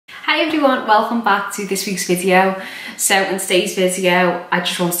Hi everyone, welcome back to this week's video. So in today's video, I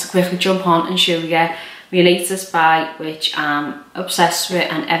just wanted to quickly jump on and show you my latest buy, which I'm obsessed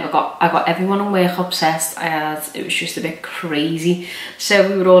with, and I got everyone in work obsessed. It was just a bit crazy. So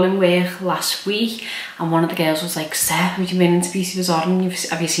we were all in work last week, and one of the girls was like, "Steph, have you been into Beauty Bazaar and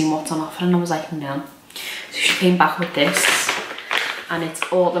have you seen what's on offer?" And I was like, "No." So she came back with this, and it's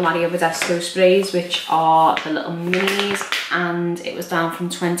all the Badescu sprays, which are the little minis, and it was down from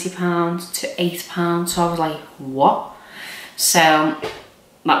 £20 to £8. So I was like, what? So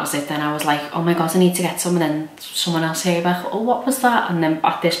that was it then. I was like, oh my god, I need to get some. And then someone else here like, oh, what was that? And then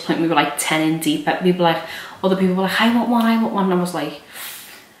at this point we were like 10 in deep. People like, other people were like, I want one, I want one. And I was like,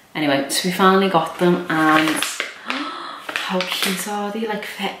 anyway, so we finally got them, and how cute are they? Like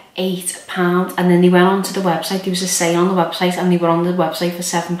for £8. And then they went onto the website. There was a sale on the website, and they were on the website for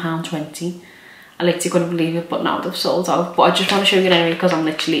 £7.20. I literally couldn't believe it, but now they've sold out. But I just want to show you anyway because I'm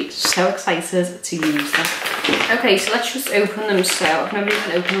literally so excited to use them. Okay, so let's just open them. So I've never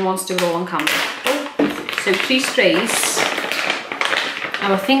even opened them once, do it all on camera. Oh. So 3 sprays.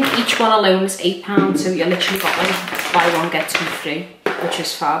 Now I think each one alone is £8, so you literally got like buy one get 2 free, which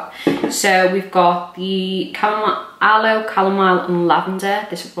is fab. So we've got the aloe, chamomile and lavender.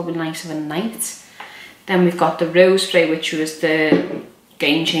 This is probably nice of a night. Then we've got the rose spray, which was the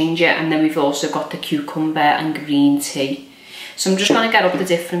game changer, and then we've also got the cucumber and green tea. So I'm just going to get up the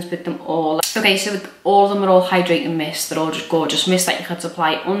difference with them all. Okay, so all of them are all hydrating mist. They're all just gorgeous mist that you can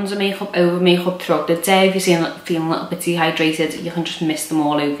apply under makeup, over makeup, throughout the day. If you're feeling a little bit dehydrated, you can just mist them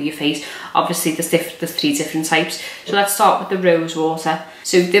all over your face. Obviously there's 3 different types. So let's start with the rose water.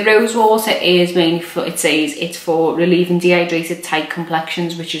 So the rose water is mainly for, it says it's for relieving dehydrated tight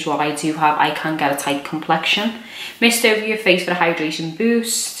complexions, which is what I do have. I can get a tight complexion. Mist over your face for a hydration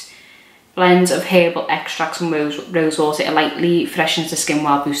boost. Blends of herbal extracts and rose water. It lightly freshens the skin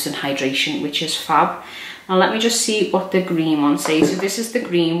while boosting hydration, which is fab. Now let me just see what the green one says. So this is the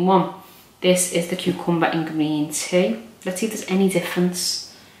green one. This is the cucumber and green tea. Let's see if there's any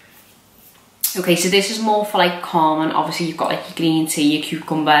difference. Okay, so this is more for like calming. Obviously you've got like your green tea, your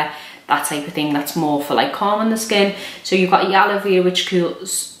cucumber, that type of thing. That's more for like calming the skin. So you've got your aloe vera, which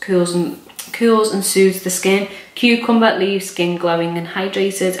cools and soothes the skin. Cucumber leaves skin glowing and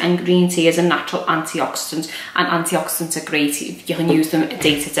hydrated, and green tea is a natural antioxidant, and antioxidants are great. You can use them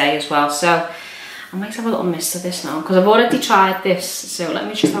day to day as well. So I might have a little mist of this now because I've already tried this, so let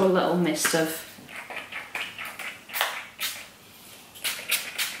me just have a little mist of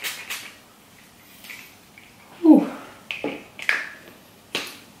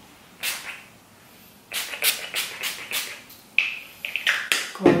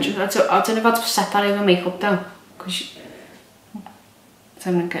gorgeous. I don't know if I'd set that over makeup though, because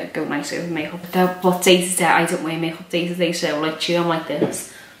I'm gonna go nice over makeup. But day to day, I don't wear makeup day to day, so literally I'm like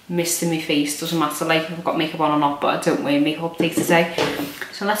this, mist in my face. Doesn't matter like if I've got makeup on or not, but I don't wear makeup day to day.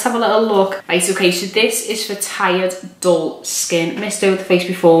 So let's have a little look. Right, okay, so this is for tired, dull skin. Mist over the face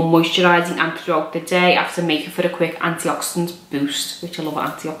before moisturising and throughout the day after makeup for a quick antioxidant boost, which I love, an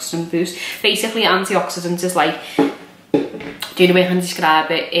antioxidant boost. Basically, antioxidants is like, the only way I can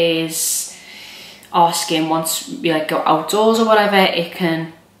describe it is our skin, once we like go outdoors or whatever, it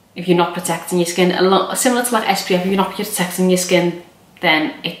can, if you're not protecting your skin, similar to like SPF, if you're not protecting your skin,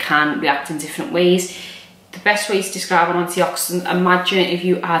 then it can react in different ways. The best way to describe an antioxidant, imagine if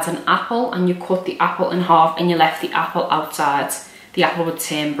you had an apple and you cut the apple in half and you left the apple outside, the apple would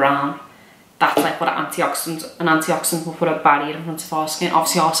turn brown. That's like what an antioxidant will put a barrier in front of our skin.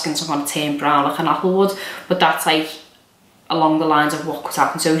 Obviously our skin's not going to turn brown like an apple would, but that's like along the lines of what could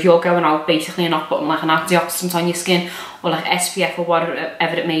happen. So if you're going out basically and not putting like an antioxidant on your skin, or like SPF or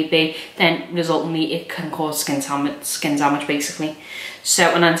whatever it may be, then resultantly it can cause skin damage basically.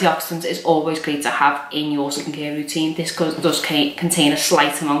 So an antioxidant is always great to have in your skincare routine. This does contain a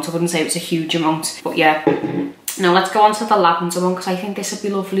slight amount. I wouldn't say it's a huge amount, but yeah. Now let's go on to the lavender one, because I think this would be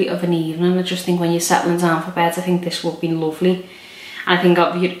lovely of an evening. I just think when you're settling down for bed, I think this would be lovely. And I think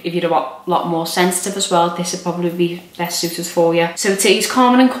if you're a lot more sensitive as well, this would probably be best suited for you. So it says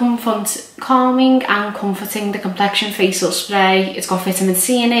calming and comforting the complexion facial spray. It's got vitamin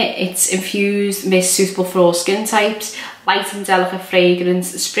C in it. It's infused mist suitable for all skin types. Light and delicate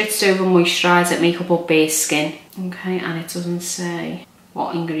fragrance, spritzed over moisturiser, makeup or base skin. Okay, and it doesn't say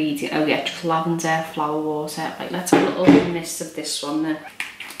what ingredient. Oh yeah, just lavender, flower water. Right, let's have a little mist of this one then.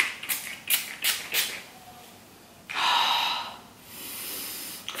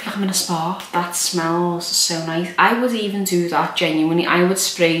 I'm in a spa. That smells so nice. I would even do that, genuinely. I would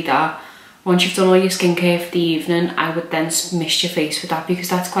spray that once you've done all your skincare for the evening. I would then mist your face with that, because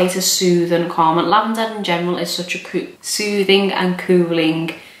that's quite a soothing, calming. Lavender in general is such a soothing and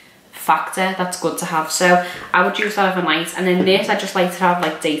cooling factor that's good to have. So I would use that overnight. And then this I just like to have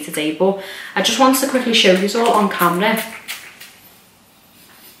like day to day, but I just wanted to quickly show you all on camera.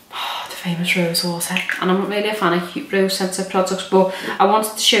 Famous rose water, and I'm not really a fan of rose scented products, but I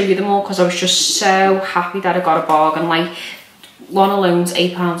wanted to show you them all because I was just so happy that I got a bargain. Like, one alone's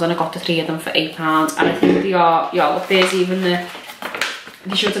 £8 and I got the 3 of them for £8, and I think they are, yeah, look, there's even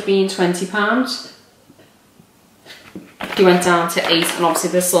they should have been £20. They went down to 8, and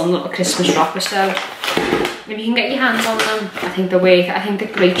obviously there's some little Christmas wrapper, so if you can get your hands on them, I think they're worth it. I think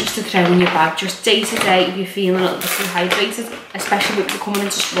they're great just to throw in your bag, just day to day if you're feeling a little bit dehydrated, especially with coming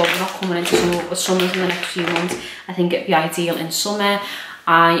into, well, we're not coming into summer, but summer's in the next few months. I think it'd be ideal in summer.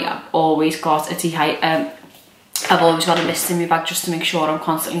 I've always got a mist in my bag just to make sure I'm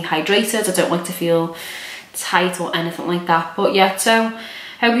constantly hydrated. I don't like to feel tight or anything like that. But yeah, so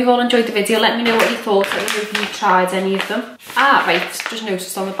hope you've all enjoyed the video. Let me know what you thought. Let me know if you tried any of them. Right, just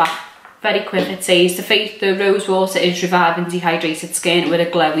noticed on the back, very quick, it says the rose water is reviving dehydrated skin with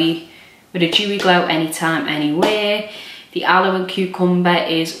a dewy glow anytime, anywhere. The aloe and cucumber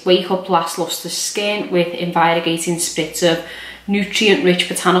is wake up last luster skin with invigorating spritz of nutrient-rich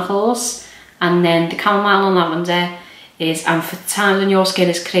botanicals. And then the chamomile and lavender is, and for times when your skin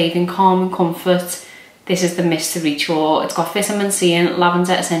is craving calm and comfort, this is the mist to reach for. It's got vitamin C and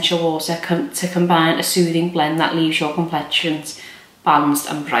lavender essential water to combine a soothing blend that leaves your complexions balanced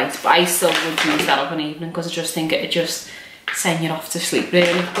and bright. But I still would use that of an evening because I just think it'd just send you off to sleep,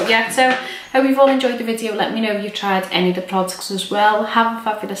 really. But yeah, so hope you've all enjoyed the video. Let me know if you tried any of the products as well. Have a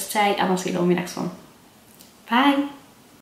fabulous day, and I'll see you on my next one. Bye.